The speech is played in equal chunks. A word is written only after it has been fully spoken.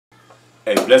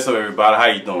Hey, bless up everybody. How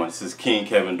you doing? This is King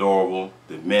Kevin Dorival,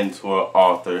 the mentor,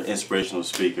 author, inspirational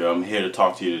speaker. I'm here to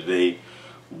talk to you today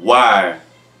why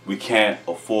we can't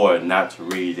afford not to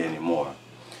read anymore.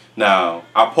 Now,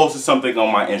 I posted something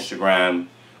on my Instagram,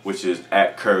 which is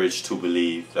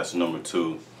 @CourageToBelieve, that's number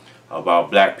 2, about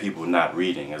black people not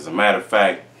reading. As a matter of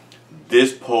fact,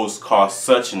 this post caused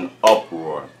such an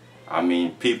uproar. I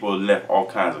mean, people left all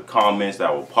kinds of comments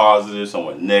that were positive, some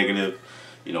were negative.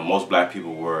 You know, most black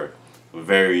people were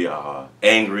very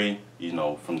angry, you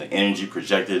know, from the energy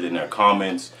projected in their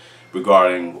comments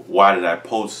regarding why did I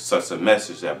post such a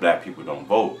message that black people don't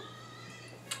vote.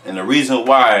 And the reason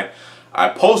why I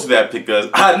posted that, because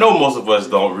I know most of us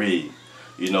don't read.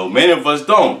 You know, many of us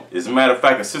don't. As a matter of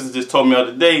fact, a sister just told me the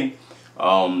other day,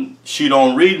 she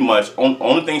don't read much.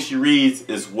 Only thing she reads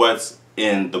is what's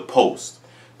in the post,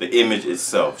 the image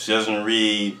itself. She doesn't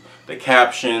read the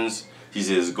captions. She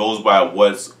just goes by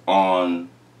what's on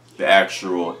the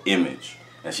actual image,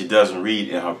 and she doesn't read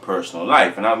in her personal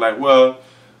life. And I was like, well,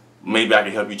 maybe I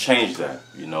can help you change that.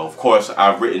 You know, of course,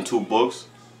 I've written 2 books.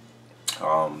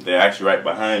 They're actually right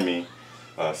behind me.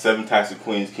 7 Types of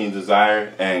Queens, King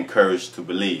Desire, and Courage to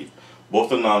Believe.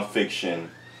 Both are nonfiction.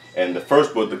 And the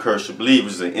first book, The Courage to Believe,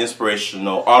 is an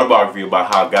inspirational autobiography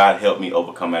about how God helped me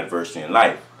overcome adversity in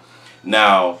life.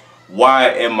 Now, why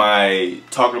am I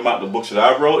talking about the books that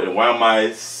I wrote, and why am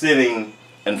I sitting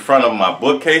in front of my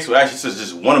bookcase? Well, actually, it's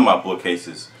just one of my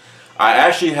bookcases. I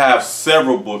actually have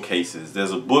several bookcases.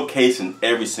 There's a bookcase in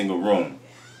every single room.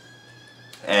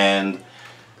 And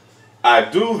I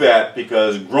do that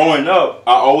because growing up,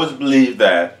 I always believed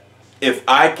that if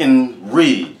I can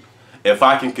read, if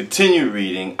I can continue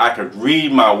reading, I could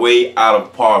read my way out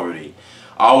of poverty.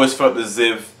 I always felt as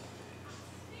if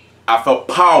I felt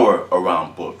power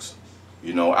around books.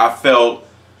 You know, I felt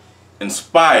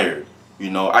inspired. You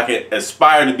know, I can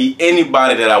aspire to be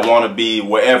anybody that I want to be,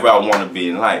 wherever I want to be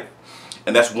in life.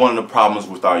 And that's one of the problems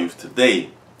with our youth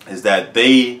today, is that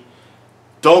they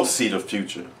don't see the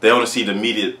future. They only see the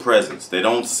immediate presence. They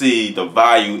don't see the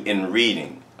value in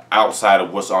reading outside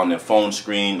of what's on their phone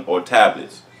screen or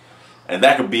tablets. And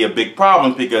that could be a big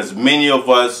problem, because many of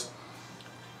us,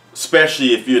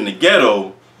 especially if you're in the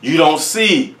ghetto, you don't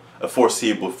see a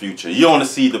foreseeable future. You only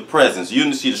see the presence. You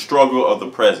only see the struggle of the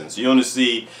presence. You only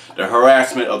see the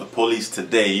harassment of the police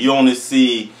today. You only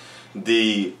see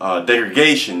the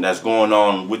degradation that's going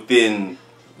on within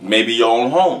maybe your own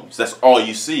homes. That's all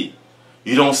you see.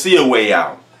 You don't see a way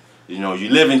out. You know, you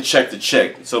live in check to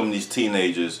check, some of these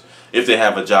teenagers, if they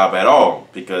have a job at all,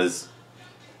 because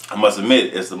I must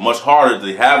admit, it's much harder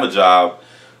to have a job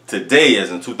today,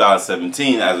 as in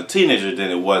 2017, as a teenager,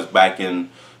 than it was back in,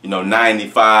 you know,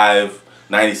 95,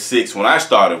 96 when I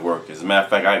started work. As a matter of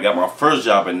fact, I got my first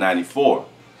job in 94.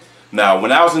 Now,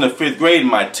 when I was in the 5th grade,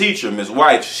 my teacher, Ms.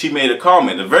 White, she made a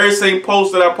comment. The very same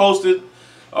post that I posted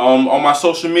on my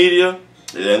social media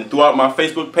and throughout my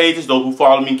Facebook pages, those who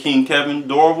follow me, King Kevin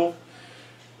Dorival,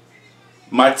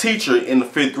 my teacher in the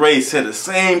 5th grade said the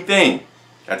same thing.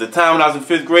 At the time when I was in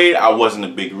 5th grade, I wasn't a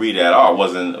big reader at all.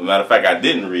 As a matter of fact, I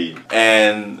didn't read.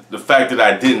 And the fact that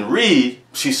I didn't read,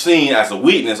 she's seen as a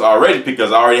weakness already,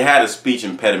 because I already had a speech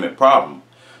impediment problem.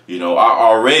 You know, I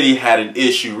already had an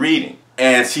issue reading.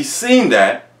 And she seen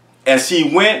that, and she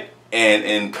went and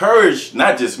encouraged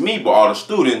not just me, but all the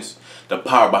students, the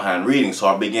power behind reading. So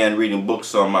I began reading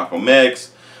books on Malcolm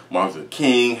X, Martin Luther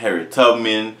King, Harriet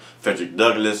Tubman, Frederick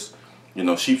Douglass. You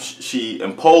know, she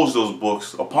imposed those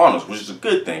books upon us, which is a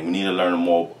good thing. We need to learn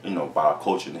more, you know, about our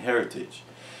culture and heritage.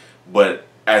 But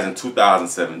as in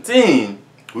 2017,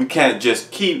 we can't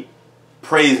just keep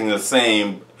praising the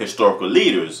same historical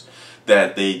leaders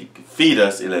that they feed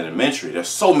us in elementary. There's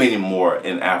so many more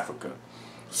in Africa,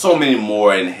 so many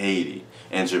more in Haiti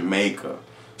and Jamaica,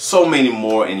 so many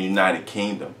more in the United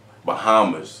Kingdom,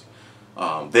 Bahamas.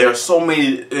 There are so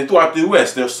many throughout the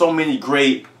U.S. There are so many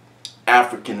great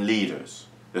African leaders.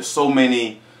 There's so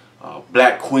many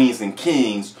black queens and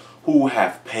kings who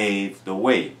have paved the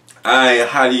way. I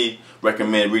highly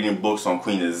recommend reading books on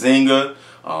Queen Nzinga,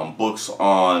 books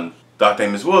on Dr.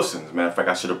 Amos Wilson. As a matter of fact,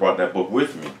 I should have brought that book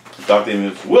with me. Dr.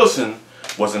 Amos Wilson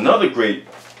was another great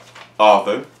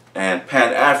author and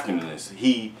Pan-Africanist.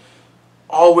 He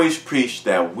always preached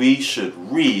that we should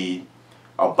read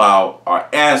about our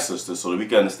ancestors so that we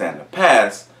can understand the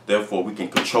past. Therefore, we can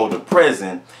control the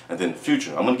present and then the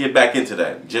future. I'm going to get back into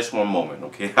that in just one moment,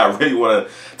 okay? I really want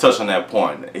to touch on that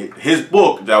point. His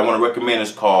book that I want to recommend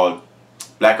is called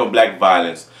Black on Black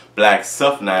Violence, Black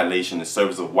Self-Annihilation in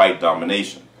Service of White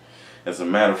Domination. As a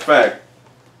matter of fact,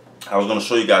 I was going to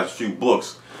show you guys a few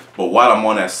books, but while I'm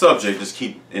on that subject, just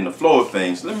keep in the flow of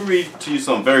things, let me read to you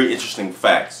some very interesting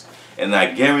facts. And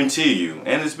I guarantee you,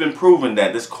 and it's been proven,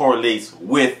 that this correlates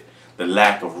with the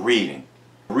lack of reading.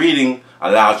 Reading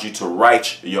allows you to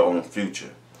write your own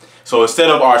future. So instead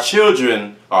of our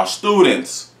children, our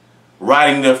students,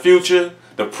 writing their future,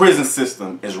 the prison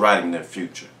system is writing their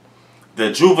future.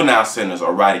 The juvenile centers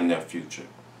are writing their future.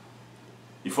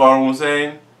 You follow what I'm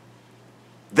saying?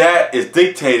 That is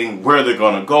dictating where they're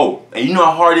going to go. And you know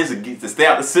how hard it is to stay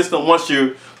out the system once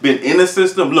you've been in the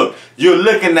system? Look, you're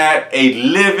looking at a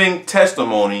living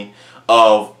testimony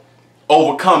of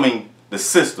overcoming the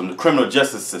system, the criminal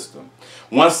justice system.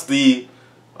 Once the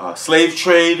slave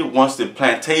trade, once the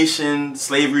plantation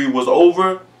slavery was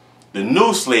over, the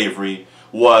new slavery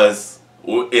was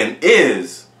and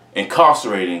is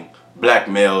incarcerating black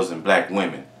males and black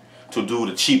women to do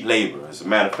the cheap labor. As a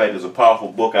matter of fact, there's a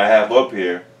powerful book I have up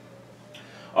here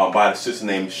by the sister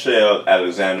named Michelle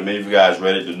Alexander. Many of you guys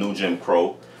read it, The New Jim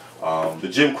Crow. The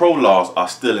Jim Crow laws are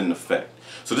still in effect.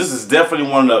 So this is definitely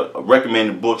one of the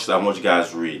recommended books that I want you guys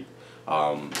to read.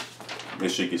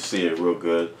 Make sure you can see it real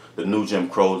good. The New Jim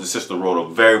Crow. The sister wrote a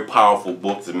very powerful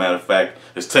book. As a matter of fact,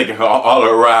 it's taking her all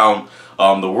around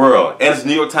the world. And it's a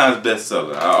New York Times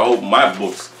bestseller. I hope my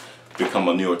books become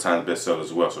a New York Times bestseller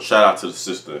as well. So shout out to the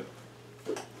sister.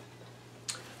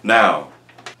 Now,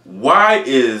 why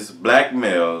is black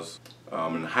males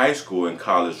in high school and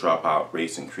college dropout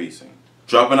rates increasing?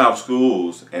 Dropping out of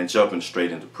schools and jumping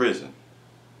straight into prison.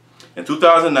 In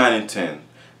 2009 and 10,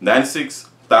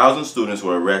 96,000 students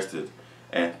were arrested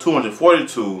and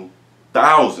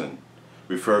 242,000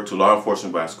 referred to law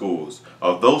enforcement by schools.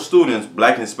 Of those students,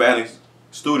 black and Hispanic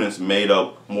students made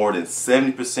up more than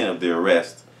 70% of their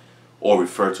arrests or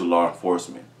referred to law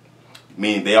enforcement,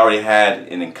 meaning they already had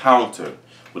an encounter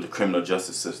with the criminal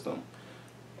justice system.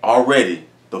 Already,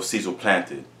 those seeds were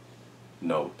planted. You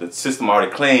know, the system already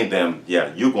claimed them,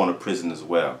 yeah, you're going to prison as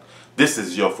well. This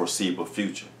is your foreseeable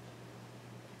future.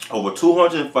 Over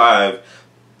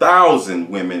 205,000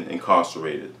 women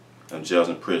incarcerated in jails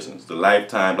and prisons. The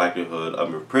lifetime likelihood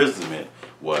of imprisonment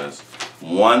was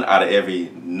 1 out of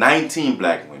every 19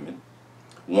 black women,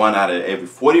 1 out of every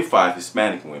 45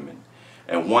 Hispanic women,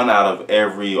 and 1 out of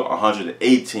every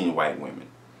 118 white women.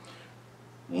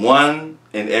 1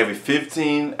 in every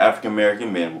 15 African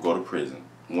American men will go to prison.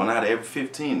 1 out of every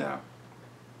 15 now.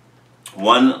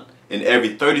 1 in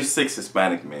every 36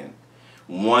 Hispanic men.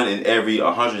 1 in every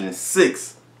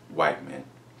 106 white men.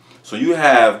 So you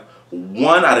have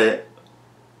 1 out of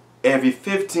every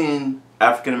 15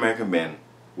 African American men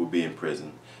will be in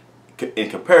prison, in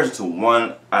comparison to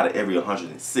 1 out of every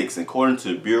 106, according to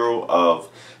the Bureau of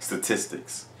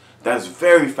Statistics. That's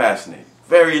very fascinating,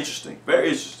 very interesting, very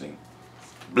interesting.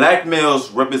 Black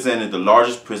males represented the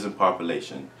largest prison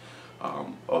population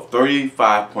of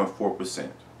 35.4%.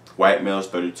 White males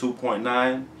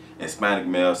 32.9%. Hispanic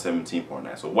males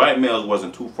 17.9%. So white males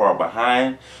wasn't too far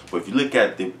behind, but if you look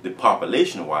at the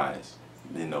population wise,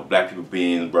 you know, black people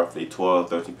being roughly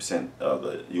 12-13% of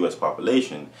the U.S.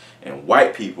 population, and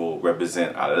white people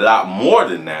represent a lot more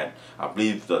than that. I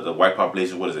believe the white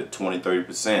population, what is it,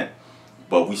 20-30%,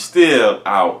 but we still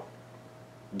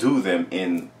outdo them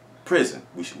in prison.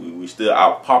 We still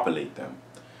outpopulate them.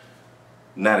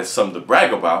 And that is something to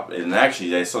brag about, and actually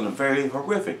that's something very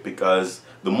horrific, because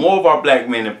the more of our black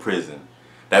men in prison,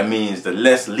 that means the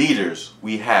less leaders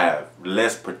we have, the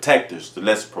less protectors, the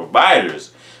less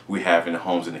providers we have in the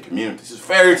homes and the communities. It's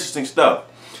very interesting stuff.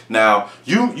 Now,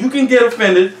 you can get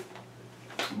offended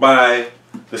by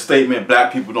the statement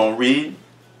black people don't read,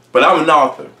 but I'm an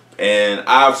author and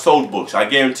I've sold books. I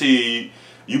guarantee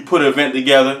you put an event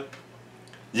together,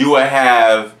 you will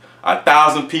have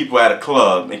 1,000 people at a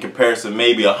club in comparison to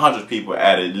maybe 100 people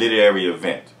at a literary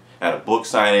event, at a book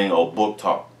signing or book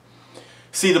talk.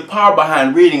 See, the power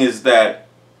behind reading is that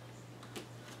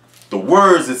the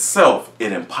words itself,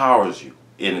 it empowers you.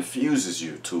 It infuses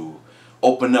you to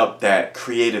open up that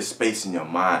creative space in your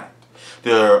mind.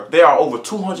 There are over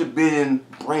 200 billion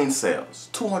brain cells,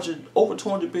 over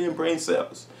 200 billion brain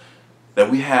cells that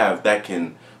we have that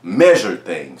can measure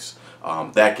things,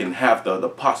 that can have the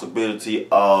possibility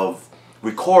of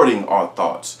recording our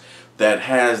thoughts, that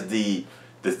has the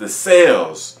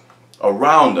cells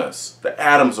around us, the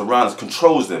atoms around us,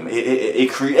 controls them. It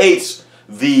creates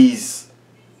these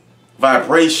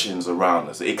vibrations around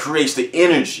us. It creates the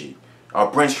energy. Our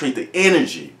brains create the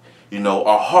energy. You know,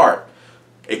 our heart.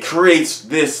 It creates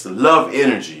this love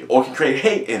energy, or it can create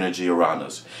hate energy around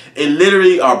us. It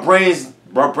literally, our brain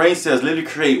cells literally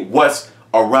create what's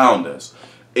around us.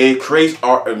 It creates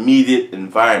our immediate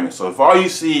environment. So if all you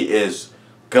see is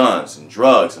guns and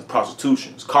drugs and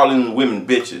prostitutions, calling women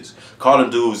bitches, calling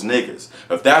dudes niggas,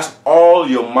 if that's all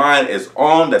your mind is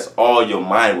on, that's all your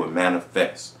mind will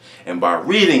manifest. And by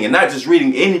reading, and not just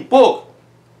reading any book,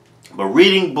 but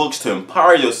reading books to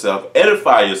empower yourself,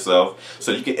 edify yourself,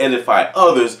 so you can edify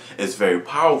others, is very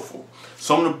powerful.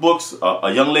 Some of the books,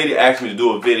 a young lady asked me to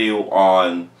do a video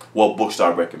on what books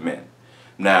I recommend.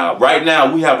 Now, right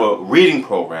now, we have a reading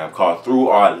program called Through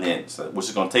Our Lens, which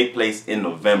is going to take place in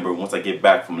November once I get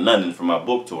back from London from my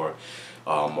book tour.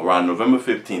 Around November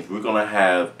 15th, we're going to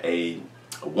have a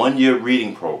one-year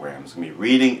reading program. It's going to be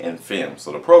reading and film.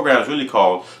 So the program is really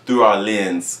called Through Our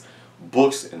Lens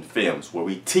Books and Films, where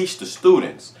we teach the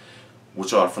students,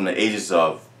 which are from the ages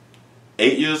of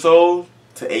 8 years old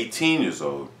to 18 years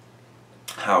old,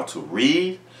 how to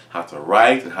read, how to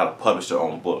write, and how to publish their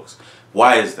own books.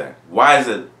 Why is that? Why is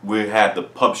it we have the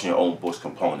publishing your own books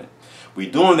component?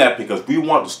 We're doing that because we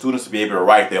want the students to be able to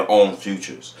write their own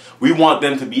futures. We want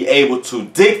them to be able to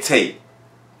dictate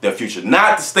their future.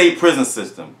 Not the state prison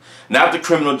system, not the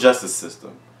criminal justice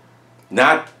system,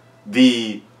 not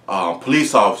the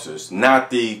police officers,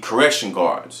 not the correction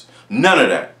guards. None of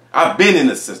that. I've been in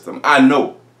the system. I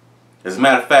know. As a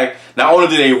matter of fact, not only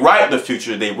do they write the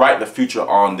future, they write the future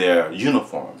on their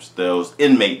uniforms, those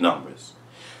inmate numbers.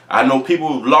 I know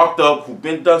people who've locked up, who've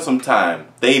been done some time,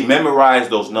 they memorize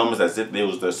those numbers as if they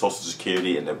was their social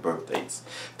security and their birth dates.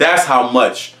 That's how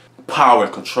much power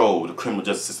and control the criminal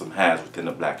justice system has within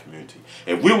the black community.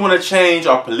 If we want to change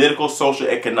our political, social,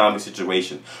 economic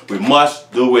situation, we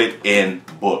must do it in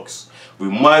books. We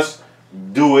must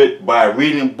do it by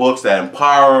reading books that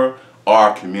empower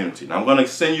our community. Now, I'm going to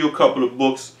send you a couple of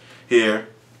books here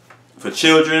for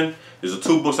children. There's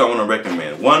two books I want to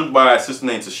recommend. One by a sister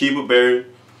named Toshiba Berry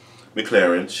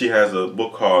McLaren. She has a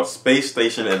book called Space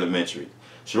Station Elementary.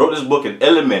 She wrote this book in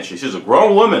elementary. She's a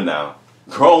grown woman now.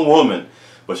 Grown woman.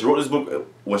 But she wrote this book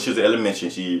when she was in elementary.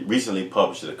 She recently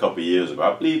published it a couple of years ago.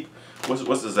 I believe, what's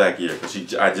the exact year?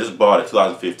 Because I just bought it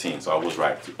 2015, so I was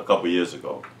right, a couple of years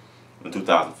ago, in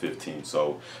 2015.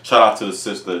 So shout out to the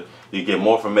sister. You get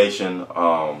more information,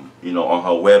 you know, on her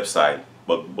website.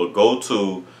 But go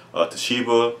to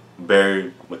Toshiba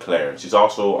Berry McLaren. She's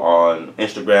also on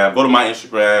Instagram. Go to my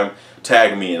Instagram,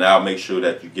 tag me, and I'll make sure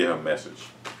that you get her message.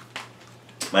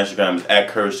 My Instagram is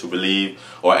 @CourageToBelieve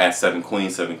or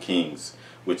 @7Queens, 7 Kings,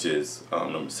 which is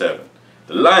number 7.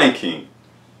 The Lion King.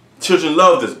 Children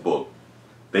love this book.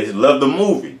 They love the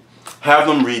movie. Have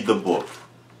them read the book.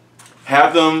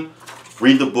 Have them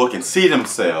read the book and see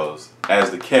themselves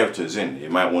as the characters in it. You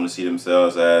might want to see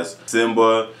themselves as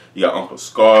Simba. You got Uncle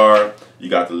Scar. You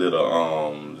got the little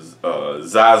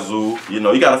Zazu. You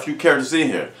know, you got a few characters in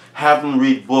here. Have them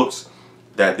read books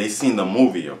that they seen the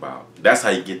movie about. That's how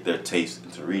you get their taste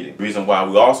into reading. The reason why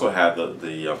we also have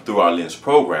the Through Our Lens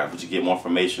program, but you get more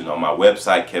information on my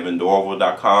website,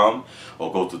 KevinDorival.com,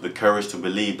 or go to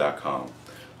thecouragetobelieve.com.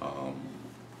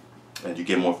 And you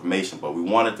get more information. But we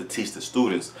wanted to teach the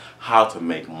students how to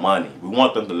make money. We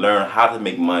want them to learn how to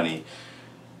make money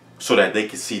so that they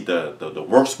can see the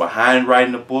works behind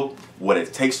writing a book, what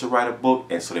it takes to write a book,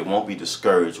 and so they won't be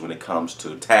discouraged when it comes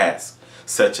to tasks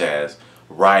such as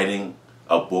writing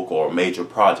a book or a major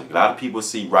project. A lot of people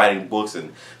see writing books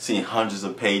and seeing hundreds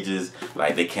of pages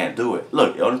like they can't do it.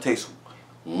 Look, it only takes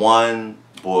one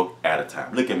book at a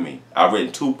time. Look at me. I've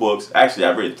written 2 books. Actually,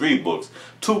 I've written 3 books,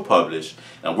 2 published.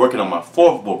 I'm working on my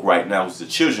 4th book right now, which is a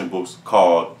children's book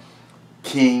called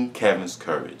King Kevin's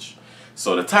Courage.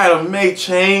 So the title may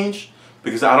change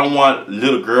because I don't want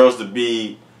little girls to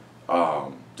be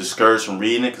discouraged from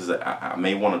reading it, because I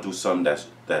may want to do something that's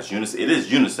unisex. It is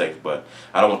unisex, but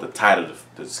I don't want the title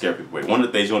to scare people away. One of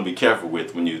the things you want to be careful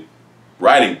with when you're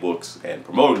writing books and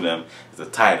promoting them is the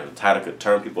title. The title could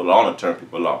turn people on or turn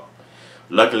people off.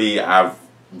 Luckily, I'm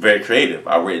very creative.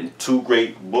 I've written 2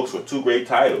 great books with 2 great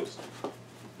titles.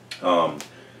 7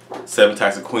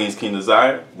 Types of Queens King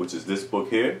Desire, which is this book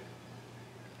here,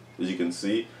 as you can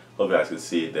see. Hope you guys can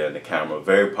see it there in the camera.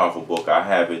 Very powerful book. I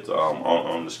have it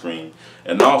on the screen.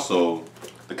 And also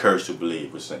The Courage to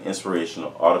Believe, which is an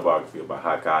inspirational autobiography about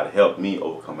how God helped me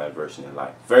overcome adversity in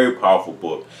life. Very powerful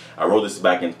book. I wrote this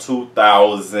back in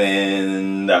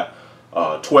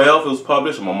 2012. It was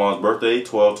published on my mom's birthday,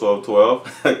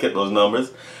 12/12/12. Get those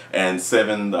numbers. And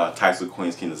 7 Types of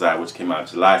Queens King Desire, which came out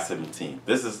July 17th.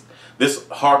 This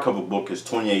hardcover book is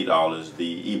 $28.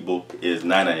 The ebook is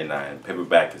 $9.99.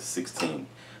 Paperback is $16.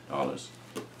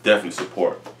 Definitely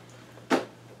support.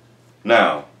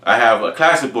 Now, I have a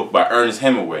classic book by Ernest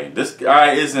Hemingway. This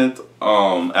guy isn't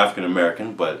African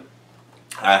American, but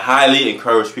I highly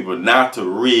encourage people not to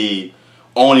read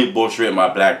only books written by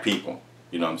black people.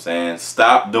 You know what I'm saying?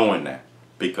 Stop doing that,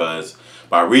 because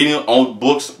by reading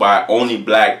books by only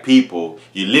black people,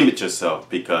 you limit yourself,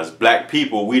 because black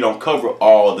people, we don't cover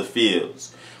all the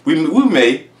fields. We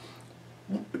may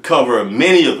cover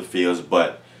many of the fields,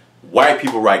 but white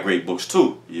people write great books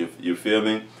too. You feel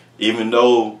me? Even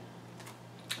though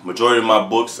majority of my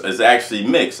books is actually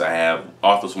mixed. I have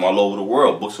authors from all over the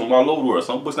world, books from all over the world.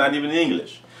 Some books not even in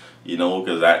English, you know,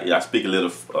 because I speak a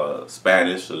little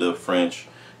Spanish, a little French,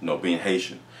 you know, being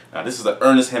Haitian. Now this is an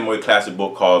Ernest Hemingway classic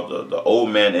book called The Old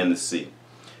Man and the Sea.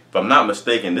 If I'm not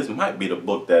mistaken, this might be the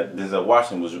book that Denzel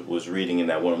Washington was reading in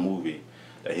that one movie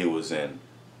that he was in.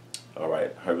 All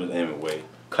right, Ernest Hemingway,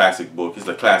 classic book. He's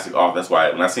a classic author. That's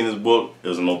why when I seen this book, it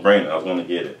was a no-brainer. I was going to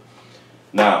get it.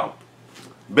 Now,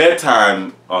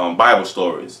 bedtime Bible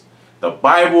stories. The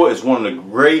Bible is one of the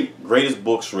greatest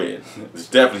books written. It's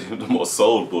definitely the most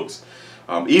sold books.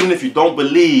 Even if you don't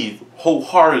believe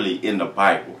wholeheartedly in the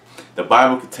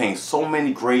Bible contains so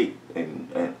many great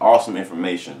and awesome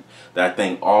information that I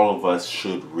think all of us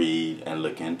should read and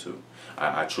look into.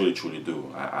 I truly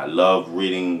do. I love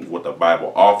reading what the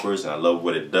Bible offers, and I love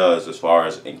what it does as far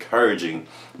as encouraging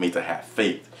me to have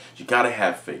faith. You gotta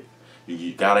have faith.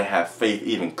 You gotta have faith,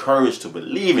 even courage to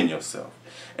believe in yourself.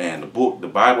 And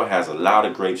the Bible has a lot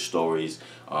of great stories,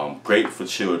 great for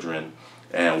children.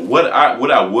 And what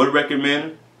I would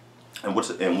recommend, and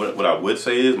what I would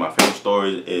say is my favorite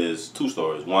story is two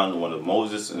stories. One of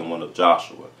Moses and one of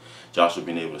Joshua. Joshua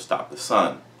being able to stop the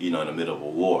sun, you know, in the middle of a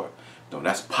war. You know,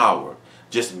 that's power.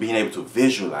 Just being able to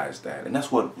visualize that, and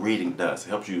that's what reading does. It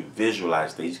helps you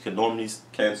visualize things you normally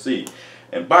can't see.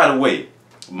 And by the way,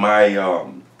 my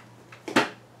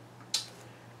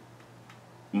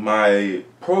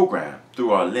program,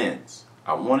 Through Our Lens,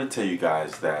 I want to tell you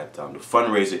guys that the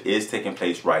fundraiser is taking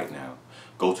place right now.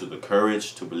 Go to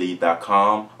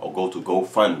thecouragetobelieve.com or go to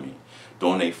GoFundMe.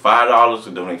 Donate $5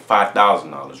 or donate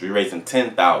 $5,000. We're raising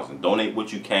 $10,000. Donate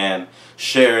what you can.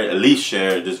 Share it, at least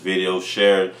share this video.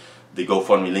 Share the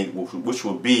GoFundMe link, which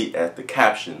will be at the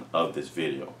caption of this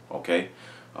video. Okay,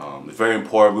 it's very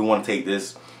important. We want to take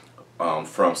this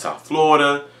from South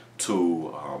Florida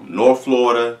to North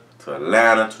Florida to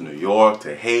Atlanta to New York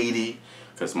to Haiti,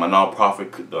 because my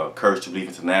nonprofit Courage to Believe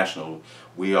International,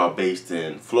 we are based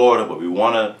in Florida, but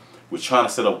we're trying to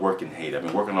set up work in Haiti. I've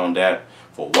been working on that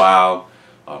for a while,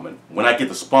 and when I get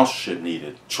the sponsorship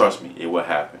needed, trust me, it will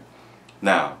happen.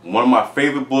 Now, one of my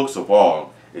favorite books of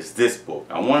all is this book.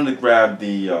 I wanted to grab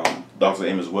the Dr.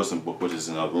 Amos Wilson book, which is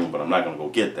in another room, but I'm not going to go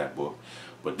get that book.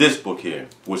 But this book here,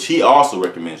 which he also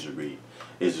recommends you read,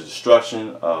 is The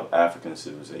Destruction of African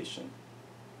Civilization,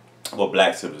 or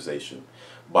Black Civilization,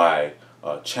 by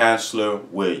Chancellor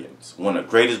Williams. One of the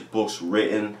greatest books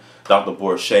written. Dr.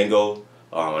 Boris Shango,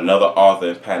 another author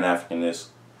and Pan-Africanist.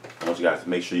 I want you guys to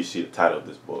make sure you see the title of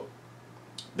this book.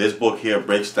 This book here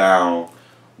breaks down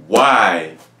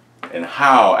why and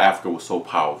how Africa was so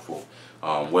powerful,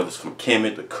 whether it's from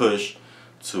Kemet to Kush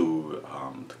to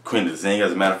Queen Nzinga.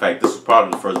 As a matter of fact, this was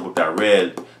probably the first book that I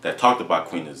read that talked about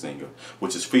Queen Nzinga,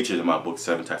 which is featured in my book,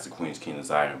 7 Types of Queens, King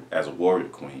Desire, as a warrior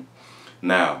queen.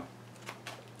 Now,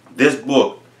 this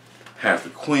book has the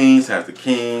queens, has the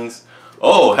kings.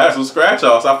 Oh, has some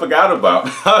scratch-offs I forgot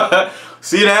about.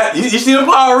 See that? You see the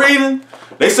power of reading?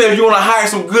 They say if you want to hide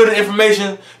some good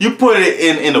information, you put it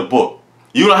in a book.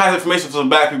 You want to hide information from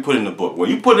the back, you put it in the book. Well,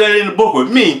 you put that in the book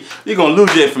with me, you're going to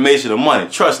lose your information and money.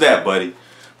 Trust that, buddy.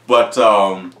 But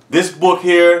this book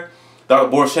here, Dr.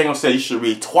 Boris Shango said you should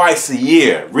read twice a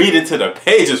year. Read until the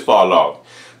pages fall off.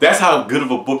 That's how good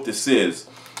of a book this is.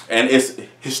 And it's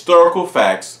historical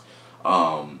facts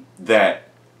that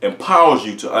empowers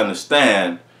you to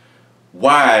understand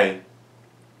why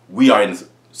we are in the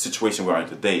situation we are in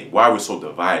today, why we're so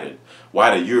divided,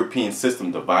 why the European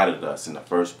system divided us in the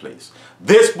first place.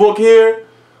 This book here,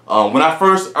 when I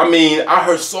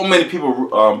heard so many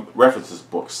people reference this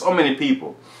book, so many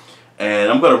people.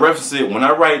 And I'm going to reference it when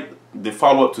I write the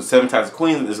follow-up to 7 Types of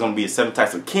Queens. It's going to be 7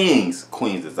 Types of Kings,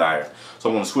 Queen's Desire. So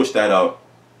I'm going to switch that up.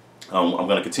 I'm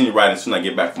going to continue writing as soon as I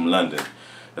get back from London.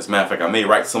 As a matter of fact, I may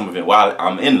write some of it while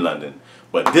I'm in London.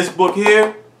 But this book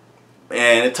here,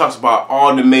 and it talks about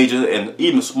all the major and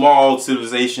even small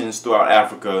civilizations throughout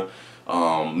Africa,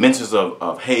 mentions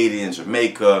of Haiti and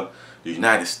Jamaica, the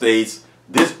United States.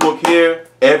 This book here,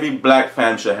 every black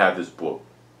family should have this book.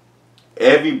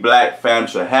 Every black family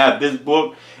should have this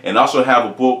book, and also have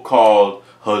a book called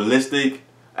Holistic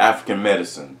African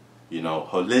Medicine. You know,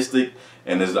 holistic,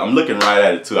 and I'm looking right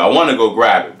at it too. I want to go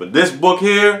grab it, but this book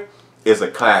here is a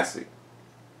classic.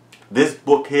 This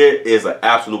book here is an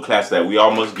absolute classic that we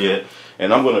all must get,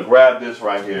 and I'm going to grab this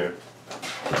right here.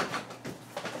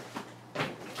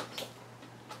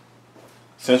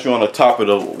 Since you're on the topic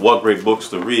of what great books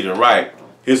to read and write,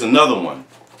 here's another one.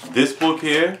 This book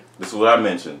here, this is what I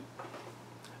mentioned.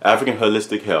 African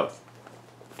Holistic Health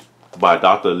by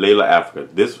Dr. Layla Africa.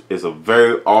 This is a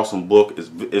very awesome book.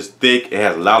 It's thick. It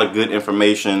has a lot of good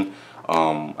information.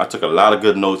 I took a lot of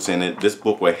good notes in it. This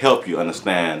book will help you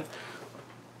understand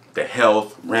the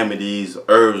health, remedies,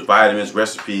 herbs, vitamins,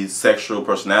 recipes, sexual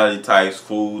personality types,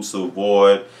 foods to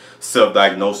avoid,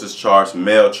 self-diagnosis charts,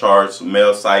 male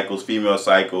cycles, female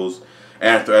cycles,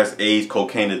 anthrax, AIDS,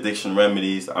 cocaine addiction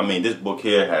remedies. I mean, this book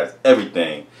here has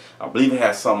everything. I believe it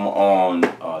has something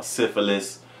on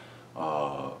syphilis,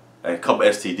 and a couple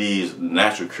STDs,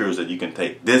 natural cures that you can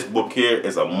take. This book here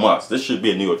is a must. This should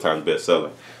be a New York Times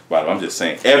bestseller. But I'm just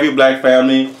saying, every black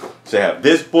family should have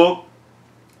this book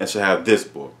and should have this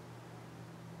book.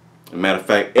 As a matter of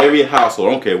fact, every household,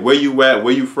 I don't care where you at,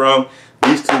 where you from,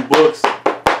 these two books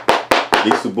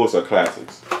are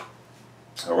classics.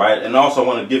 All right, and also I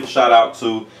want to give a shout out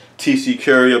to TC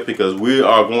Courier because we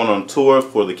are going on tour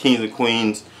for the Kings and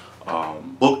Queens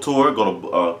book tour. Go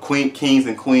to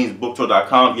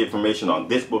kingsandqueensbooktour.com to get information on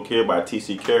this book here by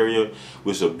TC Courier,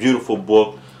 which is a beautiful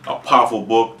book, a powerful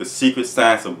book, The Secret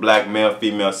Science of Black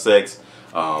Male-Female Sex.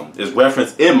 Is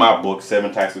referenced in my book,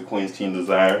 7 Types of Queens Teen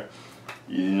Desire.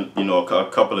 You know, a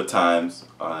couple of times,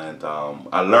 and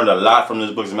I learned a lot from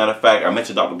this book. As a matter of fact, I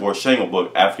mentioned Dr. Borshengo's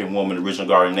book, African Woman, Original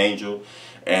Guardian Angel,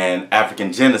 and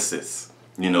African Genesis.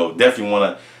 You know, definitely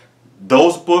want to,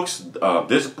 those books,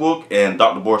 this book and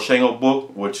Dr. Borshengo's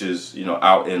book, which is, you know,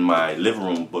 out in my living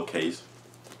room bookcase,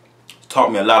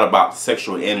 taught me a lot about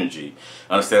sexual energy,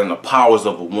 understanding the powers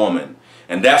of a woman.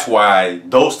 And that's why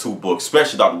those two books,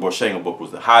 especially Dr. Borshengo's book,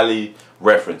 was highly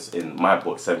referenced in my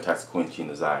book, 7 Types of Queens Teen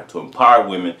Desire, to empower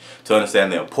women, to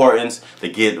understand their importance, to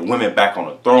get women back on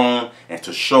the throne, and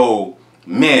to show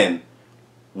men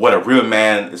what a real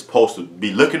man is supposed to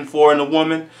be looking for in a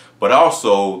woman, but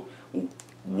also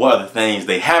what are the things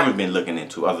they haven't been looking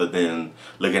into other than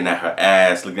looking at her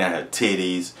ass, looking at her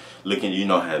titties, looking, you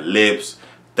know, her lips,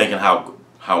 thinking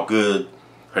how good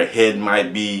her head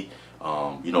might be,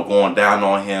 you know, going down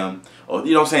on him, or,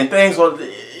 you know what I'm saying, things, or,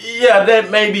 yeah,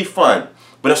 that may be fun,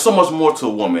 but there's so much more to a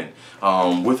woman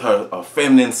with her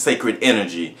feminine sacred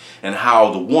energy, and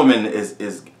how the woman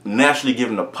is naturally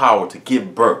given the power to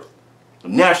give birth,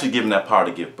 naturally given that power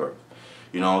to give birth.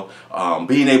 You know,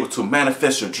 being able to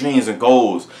manifest your dreams and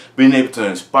goals, being able to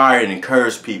inspire and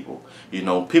encourage people. You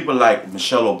know, people like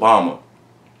Michelle Obama,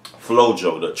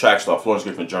 Flojo, the track star, Florence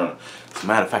Griffin Joyner. As a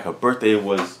matter of fact, her birthday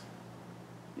was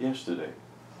yesterday.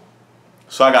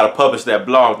 So I got to publish that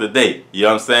blog today. You know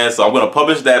what I'm saying? So I'm going to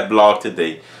publish that blog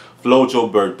today.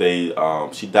 Flojo's birthday,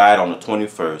 she died on the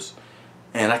 21st.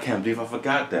 And I can't believe I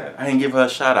forgot that. I didn't give her a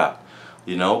shout out.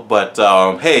 You know, but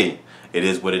hey, it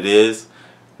is what it is.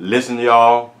 Listen,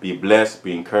 y'all, be blessed,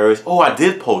 be encouraged. Oh, I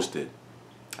did post it.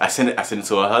 I sent it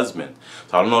to her husband.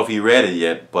 So I don't know if he read it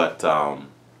yet, but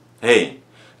hey,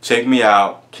 check me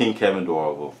out, King Kevin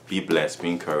Dorival. Be blessed, be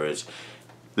encouraged.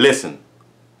 Listen,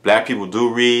 black people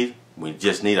do read. We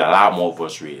just need a lot more of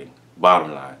us reading.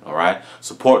 Bottom line, all right?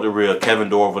 Support the real,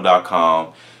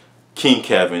 KevinDorival.com. King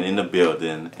Kevin in the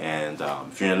building. And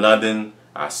if you're in London,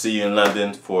 I'll see you in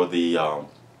London for the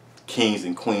Kings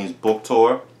and Queens book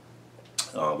tour.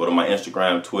 Go to my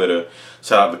Instagram, Twitter.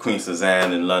 Shout out to Queen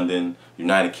Suzanne in London,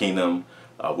 United Kingdom.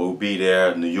 We'll be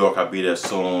there. New York, I'll be there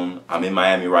soon. I'm in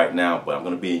Miami right now, but I'm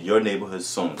going to be in your neighborhood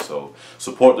soon. So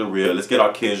support the real. Let's get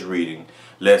our kids reading.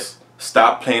 Let's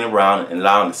stop playing around and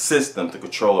allowing the system to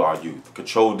control our youth, to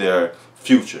control their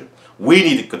future. We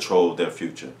need to control their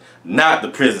future, not the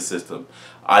prison system.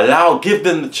 Give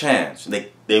them the chance.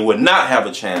 They would not have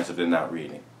a chance if they're not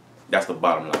reading. That's the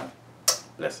bottom line.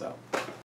 Bless out.